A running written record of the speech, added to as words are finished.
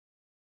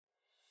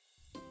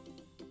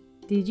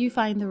Did you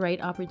find the right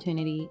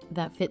opportunity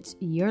that fits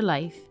your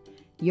life,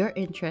 your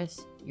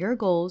interests, your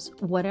goals,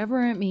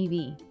 whatever it may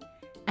be?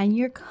 And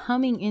you're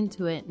coming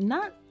into it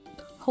not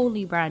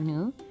wholly brand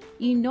new.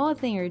 You know a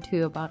thing or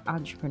two about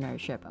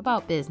entrepreneurship,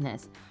 about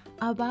business,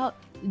 about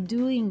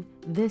doing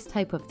this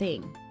type of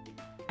thing.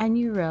 And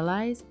you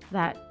realize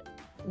that,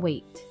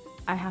 wait,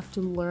 I have to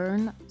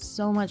learn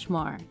so much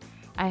more.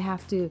 I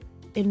have to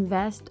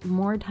invest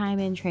more time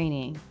in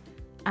training.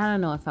 I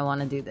don't know if I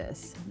want to do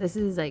this. This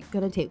is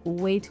going to take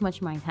way too much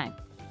of my time.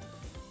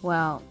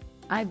 Well,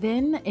 I've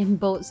been in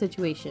both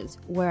situations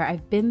where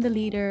I've been the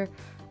leader,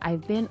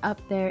 I've been up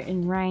there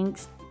in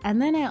ranks,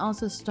 and then I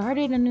also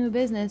started a new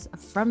business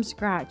from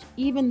scratch,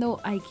 even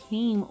though I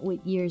came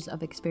with years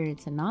of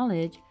experience and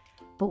knowledge.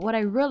 But what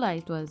I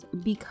realized was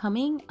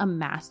becoming a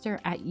master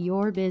at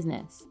your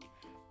business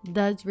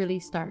does really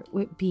start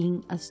with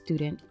being a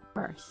student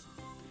first.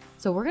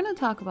 So we're going to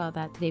talk about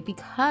that today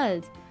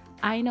because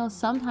I know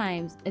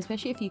sometimes,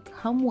 especially if you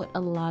come with a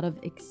lot of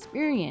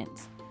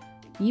experience,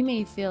 you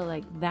may feel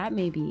like that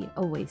may be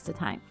a waste of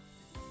time.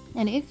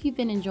 And if you've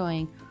been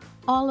enjoying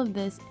all of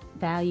this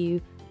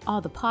value,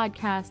 all the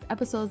podcast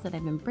episodes that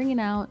I've been bringing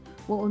out,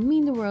 what would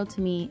mean the world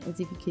to me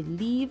is if you could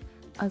leave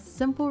a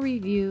simple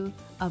review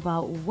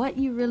about what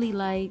you really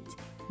liked.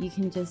 You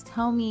can just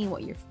tell me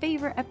what your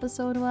favorite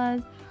episode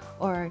was,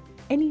 or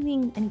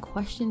anything, any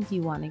questions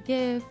you want to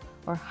give,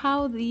 or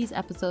how these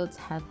episodes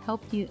have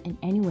helped you in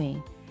any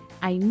way.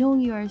 I know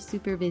you are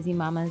super busy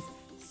mamas,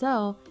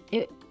 so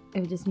it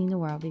would just mean the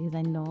world because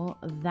I know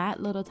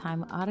that little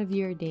time out of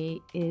your day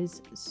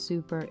is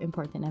super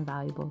important and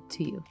valuable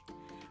to you.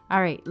 All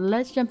right,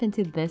 let's jump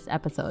into this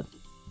episode.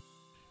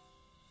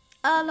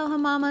 Aloha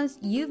mamas,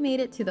 you've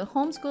made it to the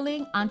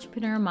Homeschooling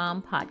Entrepreneur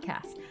Mom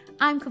podcast.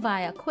 I'm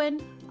Kavaya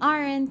Quinn,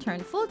 RN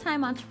turned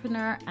full-time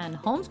entrepreneur and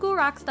homeschool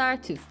rockstar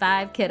to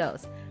 5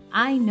 kiddos.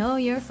 I know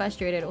you're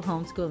frustrated with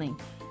homeschooling.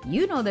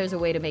 You know there's a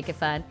way to make it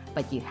fun,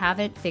 but you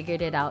haven't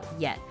figured it out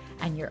yet.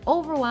 And you're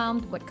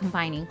overwhelmed with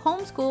combining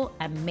homeschool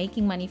and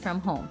making money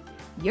from home.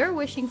 You're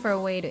wishing for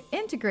a way to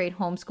integrate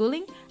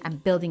homeschooling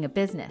and building a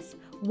business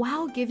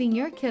while giving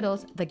your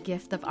kiddos the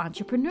gift of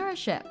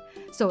entrepreneurship.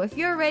 So if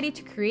you're ready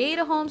to create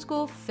a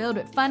homeschool filled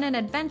with fun and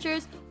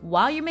adventures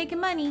while you're making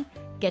money,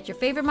 get your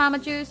favorite mama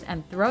juice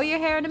and throw your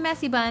hair in a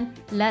messy bun.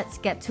 Let's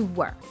get to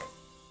work.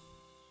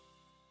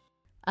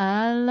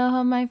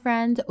 Aloha, my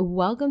friends.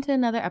 Welcome to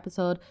another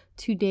episode.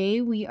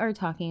 Today, we are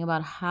talking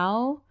about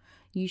how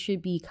you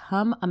should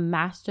become a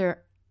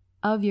master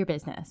of your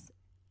business.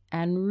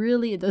 And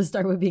really, it does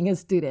start with being a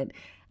student.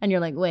 And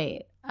you're like,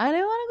 wait, I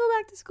didn't want to go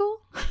back to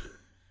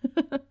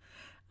school.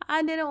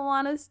 I didn't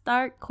want to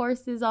start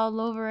courses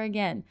all over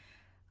again.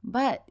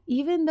 But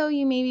even though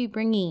you may be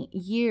bringing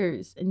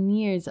years and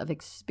years of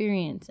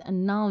experience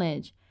and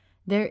knowledge,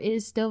 there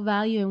is still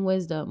value and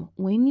wisdom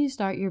when you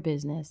start your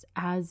business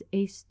as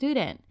a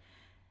student.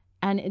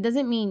 And it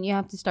doesn't mean you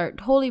have to start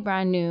totally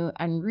brand new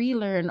and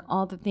relearn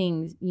all the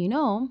things you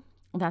know.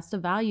 That's the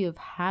value of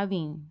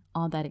having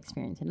all that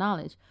experience and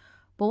knowledge.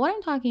 But what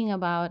I'm talking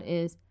about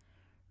is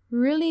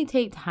really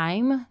take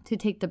time to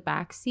take the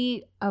back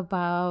seat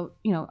about,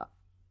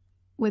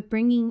 with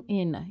bringing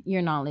in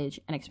your knowledge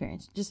and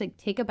experience. Just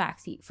take a back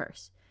seat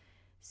first.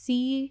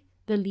 See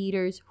the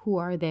leaders who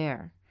are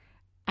there.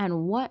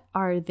 And what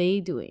are they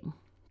doing?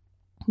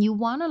 You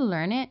want to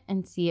learn it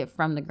and see it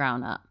from the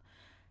ground up.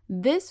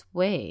 This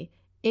way,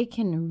 it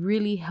can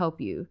really help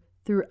you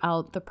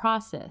throughout the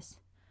process.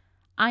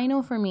 I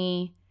know for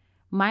me,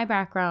 my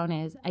background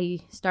is I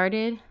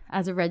started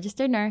as a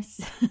registered nurse.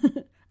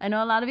 I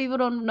know a lot of people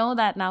don't know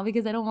that now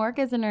because I don't work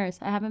as a nurse.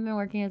 I haven't been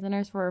working as a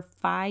nurse for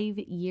 5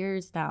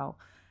 years now.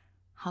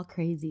 How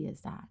crazy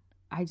is that?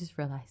 I just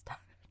realized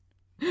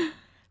that.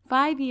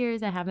 5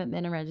 years I haven't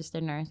been a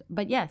registered nurse.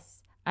 But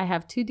yes, I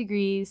have 2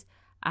 degrees.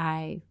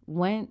 I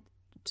went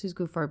to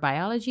school for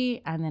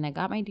biology and then I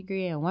got my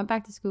degree. I went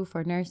back to school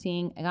for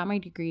nursing. I got my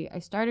degree. I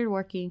started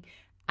working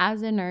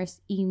as a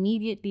nurse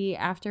immediately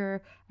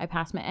after I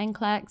passed my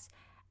NCLEX,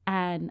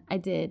 and I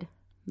did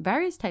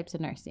various types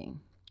of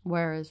nursing,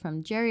 whereas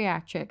from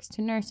geriatrics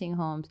to nursing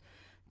homes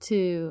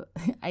to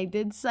I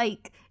did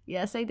psych.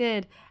 Yes, I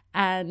did.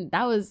 And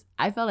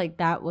I felt like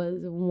that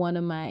was one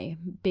of my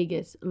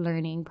biggest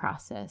learning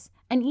process.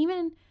 And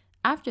even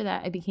after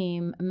that, I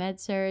became a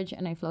med surg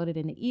and I floated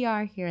in the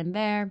ER here and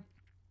there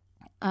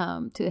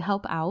to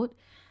help out.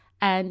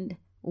 And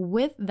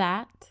with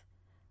that,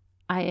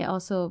 I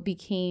also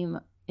became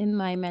in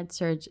my med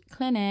surg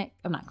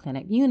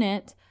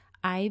unit,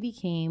 I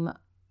became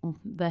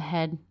the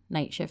head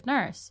night shift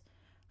nurse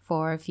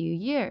for a few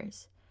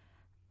years.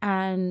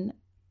 And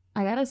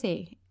I gotta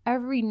say,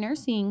 every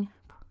nursing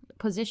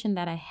position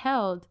that I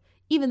held,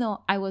 even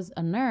though I was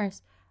a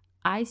nurse,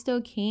 I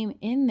still came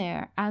in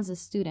there as a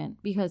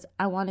student because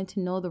I wanted to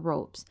know the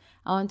ropes.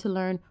 I wanted to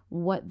learn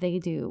what they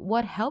do,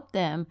 what helped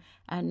them,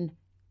 and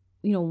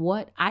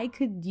what I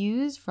could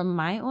use from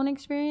my own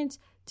experience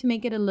to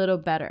make it a little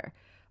better.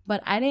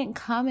 But I didn't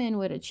come in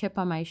with a chip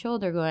on my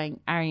shoulder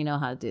going, I already know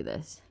how to do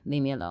this.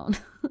 Leave me alone.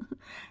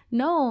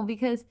 No,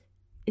 because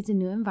it's a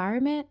new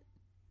environment.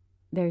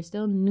 there's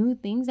still new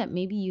things that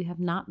maybe you have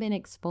not been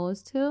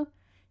exposed to,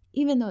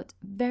 even though it's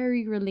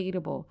very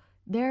relatable.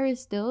 There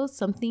is still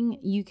something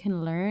you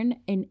can learn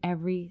in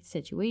every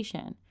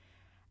situation.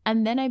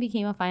 And then I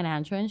became a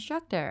financial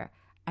instructor.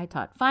 I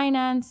taught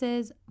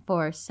finances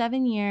for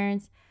 7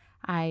 years.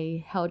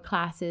 I held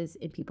classes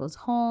in people's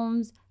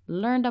homes,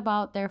 learned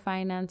about their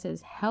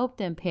finances, helped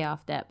them pay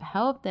off debt,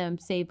 helped them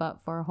save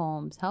up for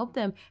homes, helped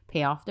them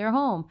pay off their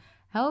home,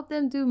 helped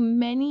them do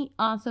many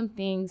awesome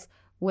things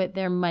with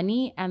their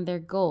money and their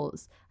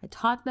goals. I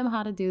taught them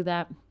how to do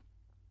that.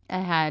 I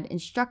had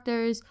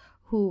instructors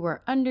who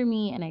were under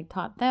me, and I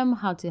taught them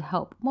how to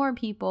help more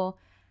people.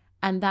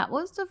 And that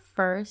was the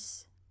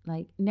first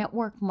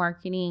network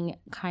marketing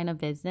kind of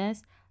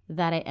business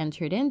that I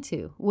entered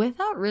into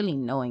without really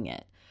knowing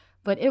it.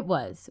 But it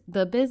was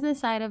the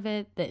business side of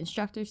it, the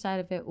instructor side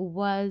of it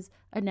was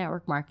a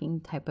network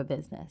marketing type of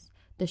business,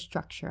 the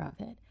structure of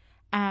it.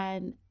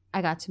 And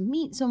I got to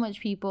meet so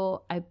much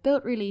people. I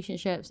built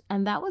relationships,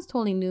 and that was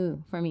totally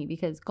new for me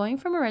because going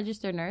from a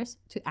registered nurse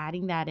to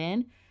adding that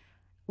in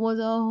was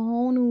a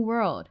whole new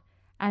world.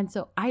 And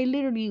so I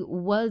literally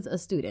was a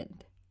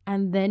student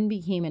and then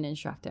became an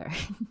instructor.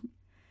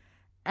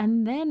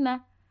 And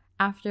then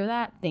after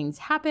that, things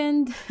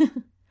happened.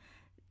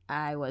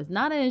 I was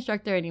not an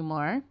instructor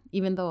anymore,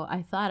 even though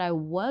I thought I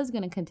was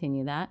going to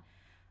continue that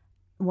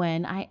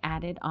when I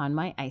added on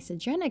my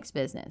Isagenix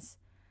business.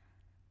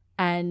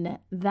 And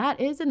that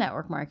is a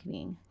network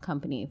marketing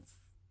company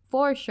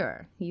for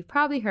sure. You've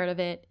probably heard of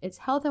it. It's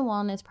health and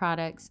wellness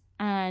products.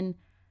 And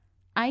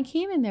I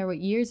came in there with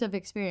years of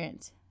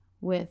experience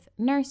with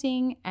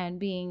nursing and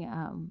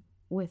being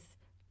with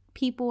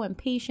people and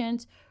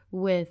patients,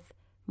 with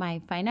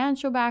my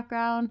financial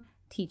background,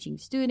 teaching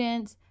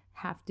students,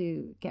 have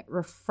to get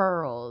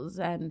referrals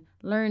and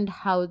learned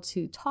how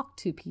to talk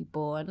to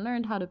people and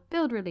learned how to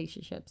build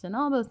relationships and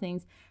all those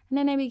things. And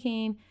then I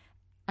became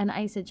an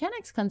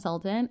Isagenix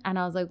consultant, and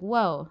I was like,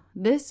 whoa,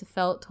 this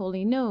felt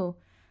totally new.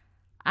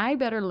 I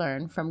better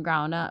learn from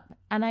ground up.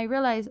 And I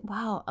realized,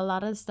 wow, a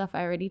lot of the stuff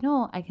I already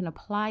know, I can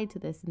apply to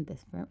this in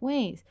different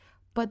ways.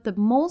 But the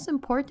most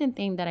important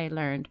thing that I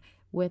learned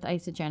with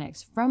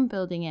Isagenix from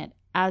building it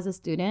as a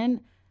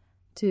student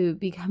to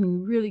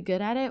becoming really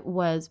good at it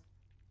was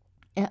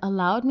it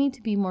allowed me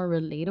to be more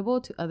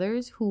relatable to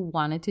others who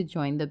wanted to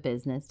join the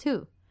business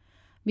too.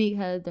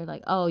 Because they're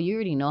like, oh, you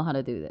already know how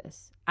to do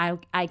this.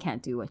 I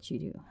can't do what you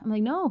do. I'm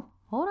like, no,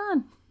 hold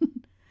on.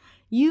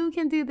 You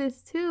can do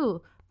this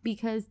too.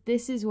 Because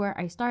this is where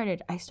I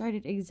started. I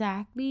started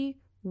exactly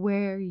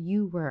where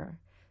you were.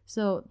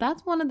 So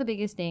that's one of the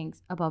biggest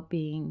things about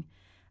being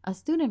a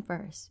student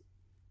first.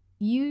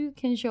 You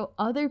can show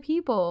other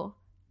people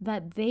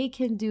that they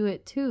can do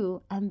it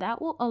too. And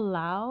that will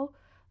allow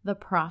the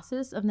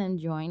process of them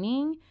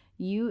joining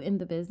you in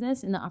the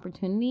business and the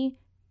opportunity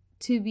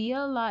to be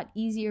a lot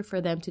easier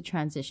for them to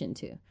transition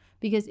to.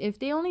 Because if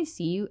they only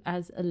see you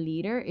as a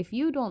leader, if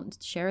you don't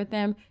share with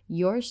them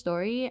your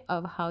story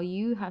of how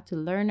you had to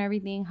learn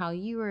everything, how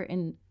you were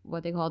in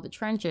what they call the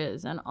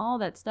trenches and all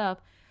that stuff,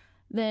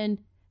 then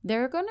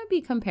they're going to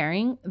be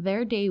comparing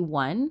their day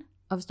 1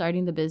 of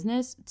starting the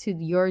business to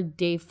your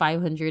day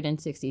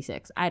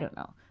 566. I don't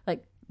know.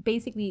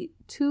 Basically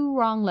 2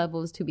 wrong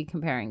levels to be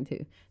comparing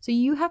to. So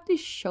you have to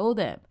show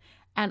them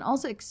and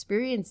also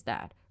experience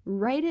that.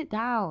 Write it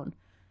down.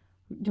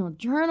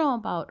 Journal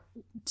about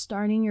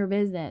starting your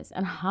business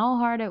and how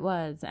hard it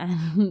was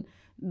and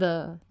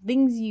the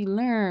things you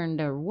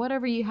learned or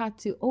whatever you had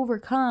to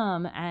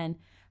overcome and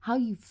how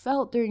you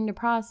felt during the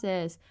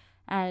process.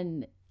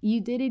 And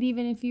you did it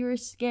even if you were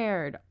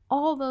scared.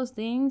 All those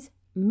things,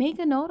 make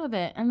a note of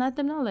it and let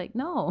them know,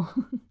 no.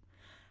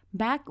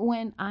 Back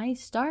when I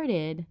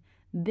started,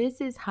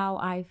 this is how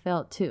I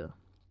felt too.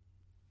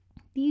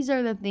 These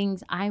are the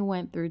things I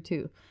went through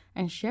too.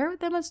 And share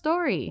with them a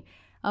story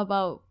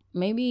about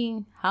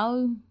maybe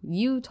how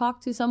you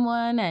talked to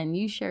someone and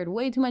you shared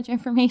way too much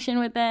information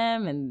with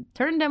them and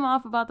turned them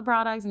off about the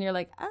products. And you're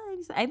like,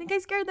 I think I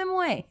scared them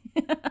away.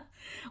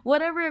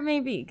 Whatever it may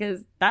be,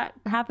 because that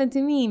happened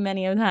to me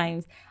many of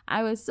times.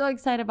 I was so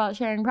excited about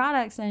sharing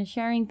products and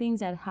sharing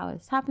things that how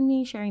it's happened to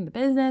me, sharing the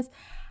business.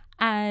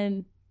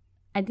 And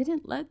I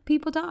didn't let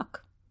people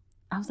talk.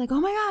 I was like,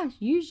 oh my gosh,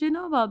 you should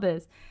know about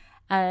this.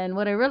 And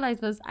what I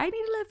realized was I need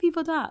to let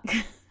people talk.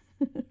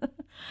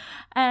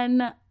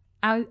 And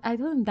I told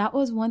them that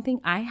was one thing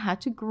I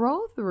had to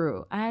grow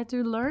through. I had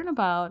to learn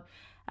about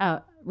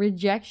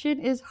rejection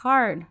is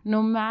hard,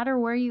 no matter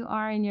where you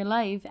are in your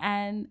life.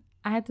 And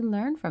I had to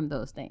learn from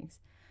those things.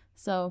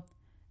 So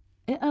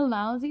it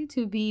allows you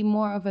to be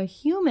more of a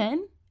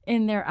human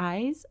in their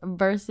eyes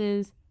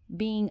versus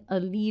being a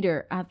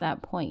leader at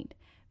that point.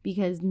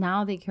 Because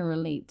now they can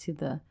relate to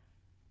the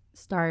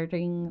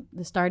starting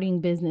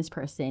business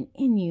person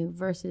in you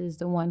versus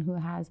the one who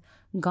has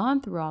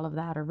gone through all of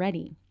that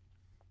already.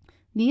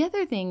 The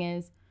other thing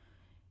is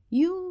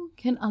you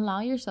can allow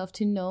yourself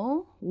to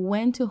know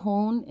when to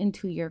hone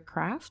into your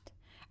craft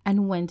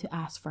and when to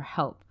ask for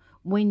help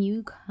when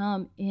you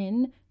come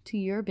in to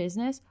your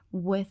business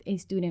with a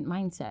student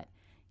mindset.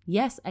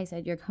 yes, I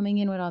said you're coming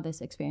in with all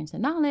this experience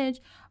and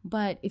knowledge,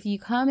 but if you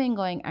come in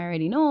going, I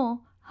already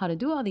know how to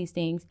do all these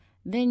things,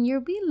 then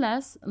you'll be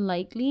less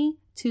likely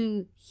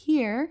to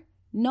hear,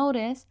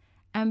 notice,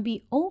 and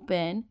be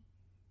open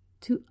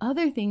to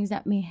other things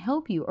that may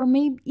help you or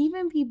may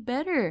even be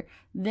better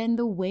than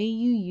the way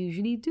you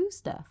usually do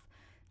stuff.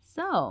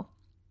 So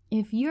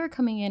if you're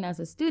coming in as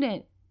a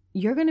student,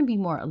 you're going to be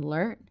more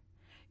alert.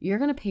 You're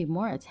going to pay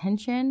more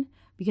attention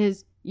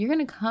because you're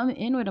going to come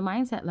in with a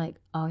mindset like,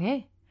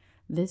 okay,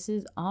 this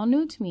is all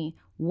new to me.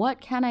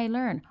 What can I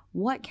learn?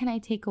 What can I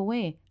take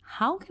away?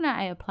 How can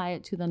I apply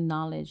it to the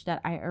knowledge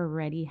that I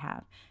already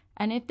have?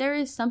 And if there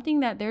is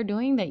something that they're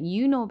doing that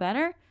you know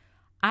better,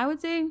 I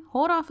would say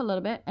hold off a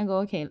little bit and go,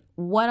 okay,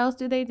 what else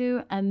do they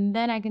do? And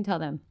then I can tell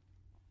them,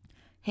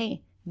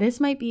 hey,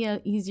 this might be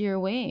an easier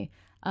way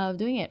of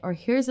doing it. Or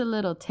here's a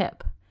little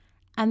tip.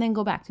 And then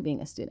go back to being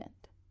a student.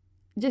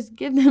 Just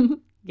give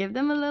them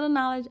a little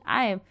knowledge.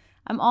 I'm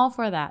all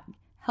for that,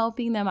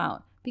 helping them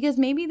out because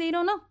maybe they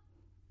don't know.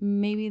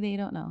 Maybe they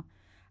don't know.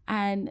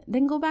 And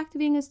then go back to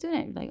being a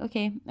student. Like,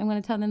 okay, I'm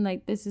going to tell them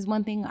like, this is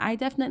one thing I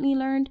definitely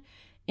learned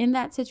in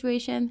that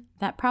situation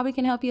that probably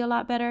can help you a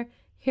lot better.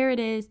 Here it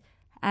is.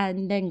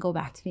 And then go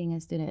back to being a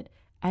student.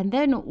 And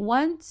then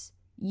once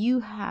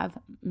you have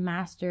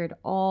mastered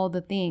all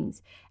the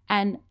things,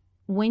 and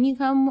when you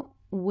come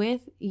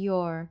with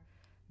your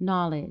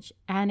knowledge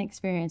and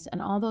experience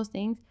and all those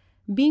things,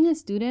 being a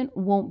student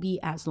won't be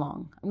as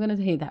long. I'm going to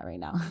tell you that right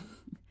now.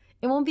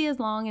 It won't be as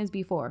long as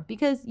before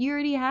because you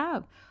already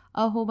have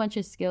a whole bunch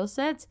of skill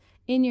sets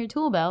in your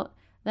tool belt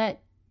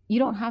that you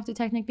don't have to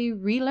technically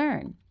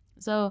relearn.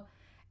 So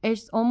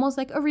it's almost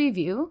like a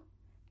review,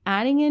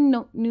 adding in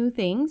new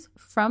things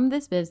from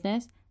this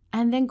business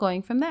and then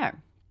going from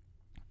there.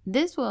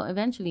 This will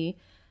eventually,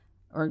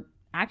 or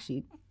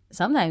actually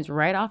sometimes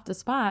right off the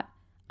spot,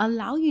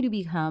 allow you to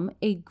become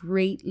a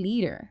great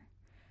leader.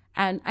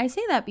 And I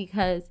say that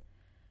because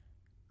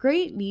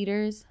great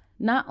leaders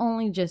not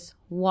only just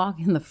walk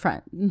in the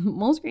front.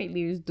 Most great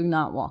leaders do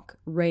not walk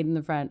right in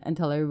the front and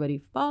tell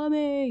everybody, follow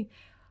me.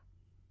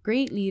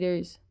 Great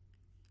leaders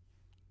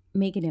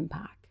make an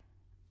impact,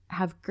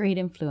 have great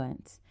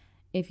influence.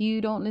 If you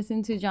don't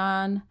listen to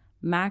John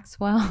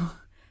Maxwell,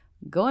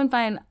 go and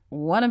find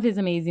one of his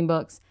amazing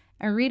books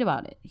and read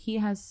about it. He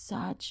has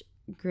such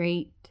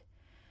great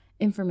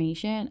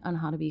information on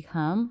how to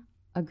become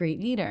a great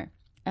leader.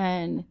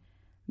 And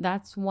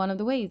that's one of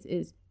the ways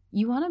is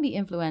you want to be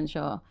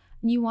influential.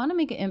 You want to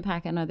make an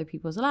impact on other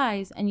people's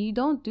lives. And you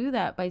don't do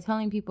that by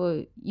telling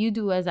people you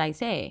do as I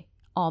say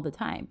all the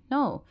time.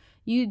 No,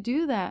 you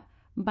do that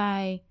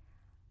by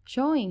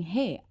showing,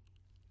 hey,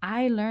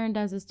 I learned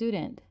as a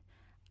student.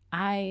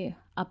 I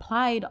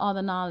applied all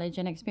the knowledge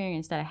and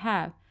experience that I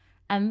have.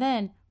 And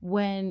then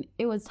when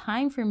it was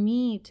time for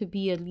me to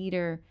be a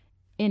leader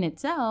in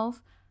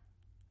itself,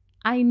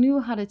 I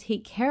knew how to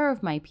take care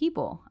of my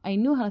people. I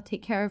knew how to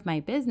take care of my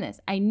business.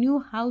 I knew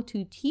how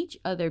to teach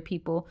other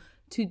people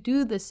to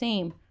do the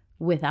same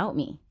without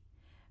me.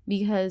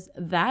 Because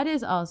that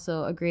is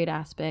also a great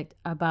aspect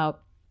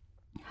about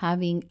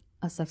having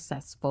a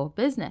successful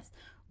business.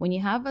 When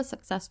you have a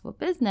successful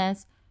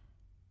business,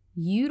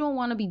 you don't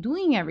want to be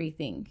doing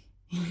everything.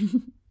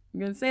 I'm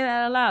going to say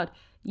that out loud.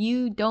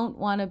 You don't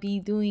want to be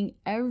doing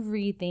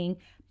everything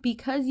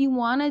because you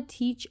want to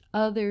teach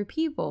other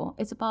people.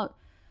 It's about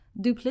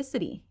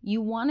duplicity.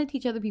 You want to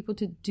teach other people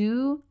to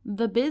do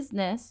the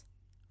business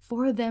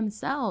for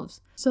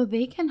themselves so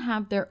they can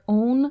have their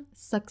own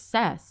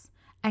success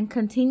and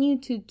continue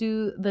to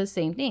do the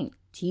same thing.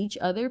 Teach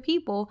other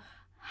people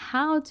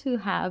how to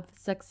have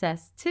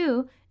success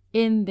too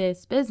in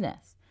this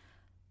business.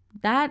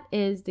 That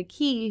is the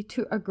key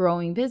to a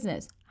growing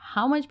business.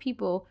 How much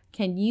people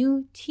can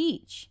you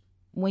teach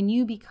when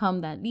you become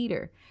that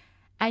leader?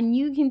 And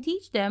you can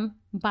teach them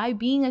by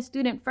being a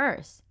student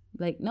first.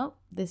 Like, nope,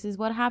 this is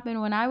what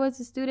happened when I was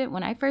a student.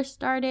 When I first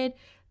started,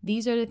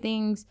 these are the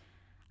things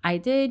I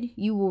did.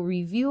 You will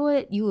review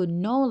it. You will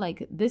know,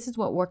 like, this is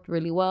what worked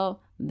really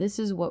well. This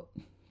is what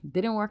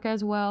didn't work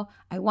as well.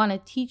 I want to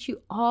teach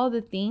you all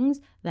the things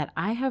that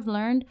I have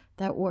learned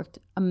that worked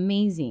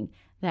amazing,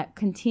 that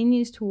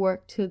continues to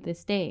work to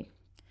this day.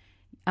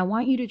 I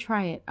want you to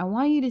try it. I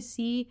want you to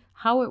see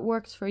how it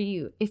works for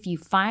you. If you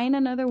find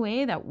another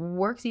way that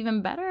works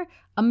even better,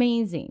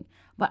 amazing.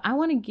 But I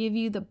want to give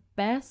you the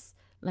best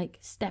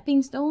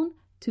stepping stone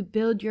to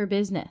build your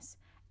business.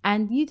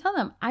 And you tell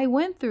them, I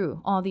went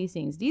through all these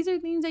things. These are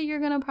things that you're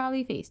going to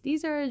probably face.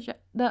 These are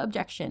the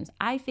objections.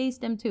 I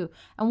faced them too.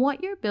 And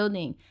what you're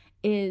building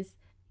is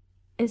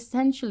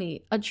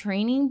essentially a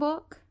training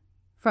book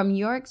from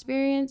your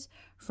experience,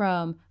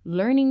 from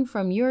learning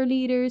from your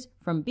leaders,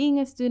 from being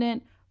a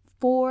student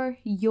for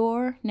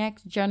your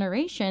next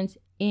generations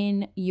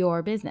in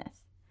your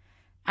business.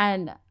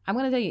 And I'm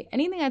going to tell you,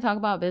 anything I talk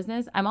about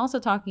business, I'm also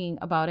talking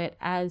about it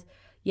as,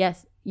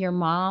 yes, your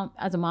mom,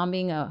 as a mom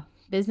being a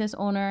business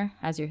owner,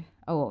 as your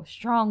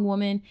strong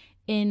woman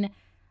in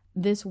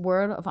this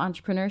world of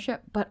entrepreneurship,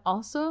 but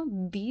also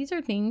these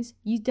are things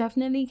you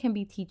definitely can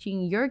be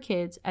teaching your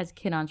kids as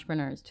kid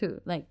entrepreneurs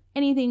too. Like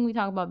anything we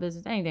talk about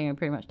business, anything I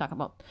pretty much talk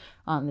about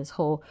on this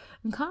whole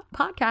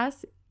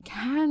podcast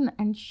can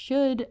and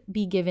should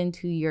be given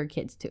to your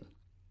kids too.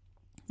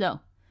 So,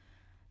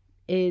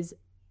 is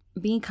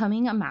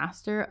becoming a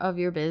master of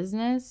your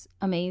business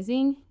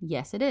amazing?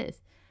 Yes, it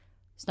is.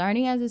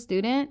 Starting as a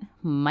student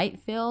might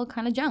feel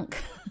kind of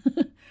junk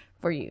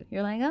for you.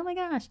 You're like, oh my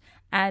gosh.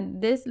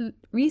 And this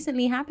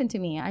recently happened to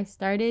me. I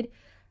started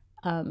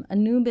a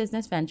new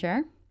business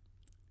venture.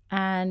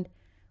 And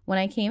when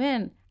I came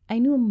in, I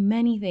knew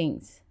many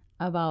things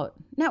about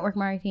network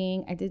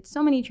marketing. I did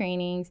so many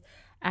trainings.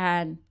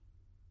 And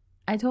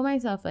I told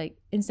myself, like,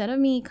 instead of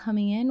me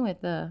coming in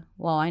with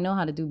I know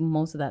how to do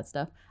most of that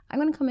stuff, I'm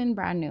going to come in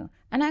brand new.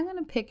 And I'm going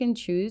to pick and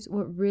choose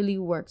what really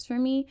works for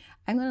me.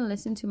 I'm going to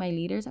listen to my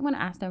leaders. I'm going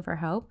to ask them for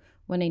help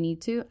when I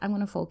need to. I'm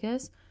going to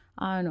focus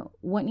on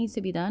what needs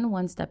to be done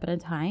one step at a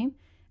time.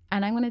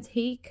 And I'm going to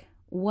take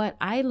what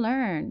I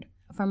learned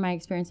from my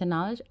experience and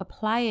knowledge,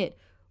 apply it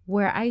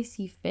where I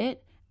see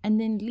fit, and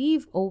then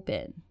leave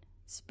open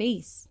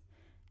space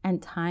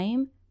and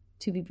time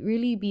to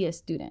really be a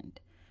student.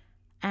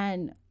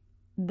 And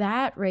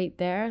that right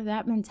there,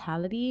 that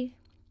mentality,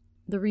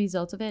 the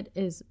result of it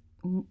is,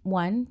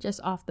 one, just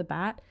off the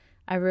bat,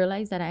 I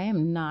realized that I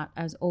am not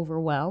as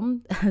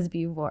overwhelmed as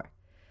before,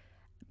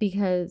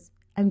 because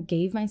I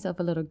gave myself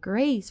a little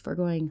grace for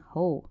going,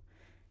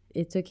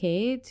 it's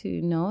okay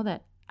to know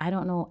that I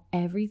don't know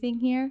everything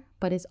here,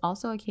 but it's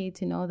also okay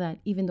to know that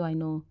even though I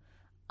know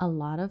a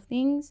lot of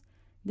things,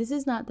 this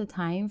is not the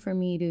time for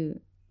me to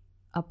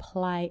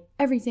apply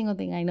every single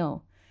thing I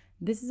know.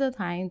 This is a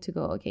time to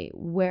go, okay,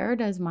 where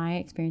does my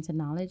experience and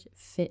knowledge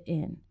fit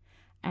in?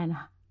 And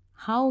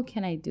how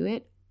can I do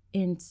it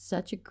in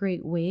such a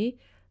great way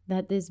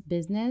that this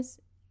business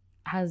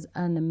has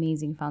an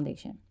amazing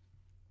foundation?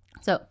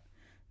 So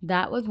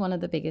that was one of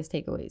the biggest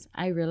takeaways.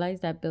 I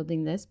realized that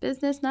building this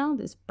business now,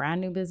 this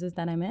brand new business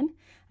that I'm in,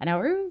 and I'll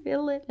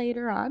reveal it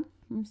later on.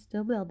 I'm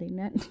still building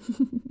it.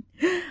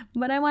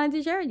 But I wanted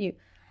to share with you.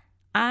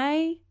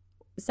 I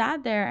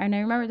sat there and I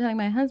remember telling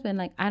my husband,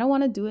 like, I don't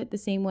want to do it the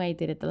same way I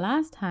did it the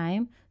last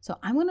time. So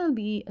I'm going to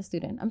be a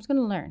student. I'm just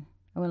going to learn.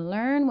 I'm going to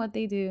learn what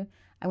they do.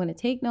 I'm going to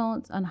take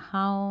notes on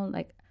how,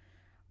 like,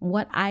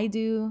 what I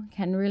do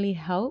can really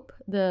help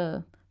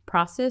the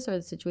process or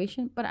the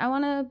situation. But I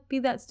want to be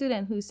that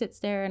student who sits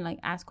there and, like,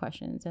 asks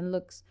questions and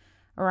looks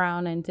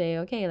around and say,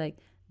 okay, like,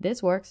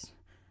 this works.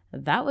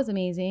 That was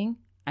amazing.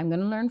 I'm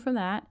going to learn from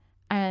that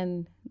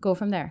and go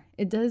from there.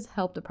 It does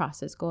help the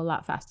process go a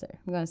lot faster.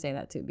 I'm going to say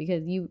that too,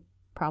 because you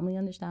probably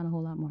understand a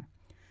whole lot more.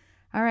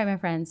 All right, my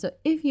friends. So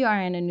if you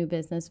are in a new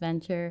business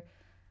venture,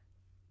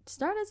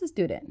 start as a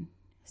student.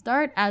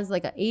 Start as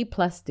like an A+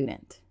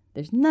 student.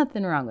 There's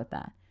nothing wrong with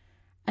that.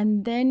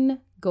 And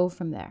then go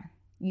from there.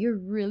 You're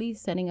really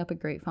setting up a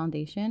great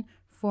foundation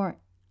for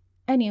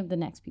any of the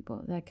next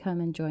people that come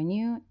and join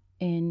you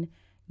in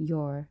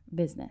your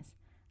business.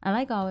 And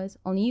like always,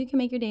 only you can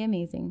make your day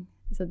amazing.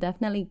 So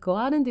definitely go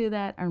out and do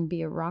that and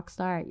be a rock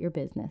star at your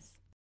business.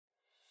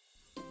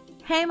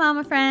 Hey,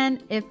 mama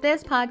friend, if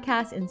this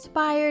podcast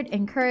inspired,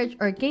 encouraged,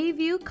 or gave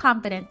you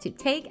confidence to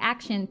take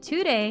action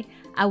today,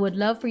 I would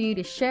love for you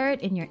to share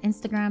it in your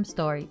Instagram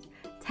stories.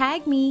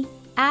 Tag me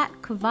at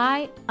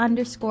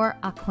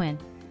Kavai_Aquin.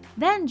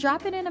 Then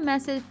drop it in a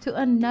message to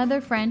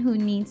another friend who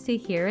needs to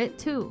hear it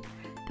too.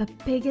 The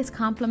biggest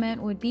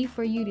compliment would be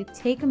for you to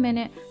take a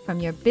minute from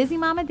your busy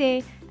mama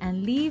day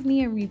and leave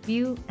me a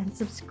review and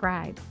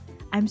subscribe.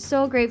 I'm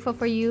so grateful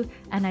for you,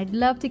 and I'd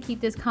love to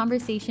keep this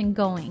conversation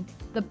going.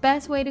 The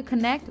best way to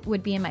connect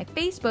would be in my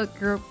Facebook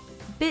group,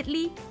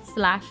 bit.ly/HEM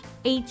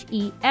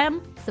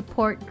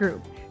support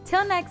group.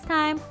 Till next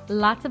time,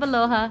 lots of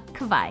aloha,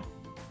 Kavai.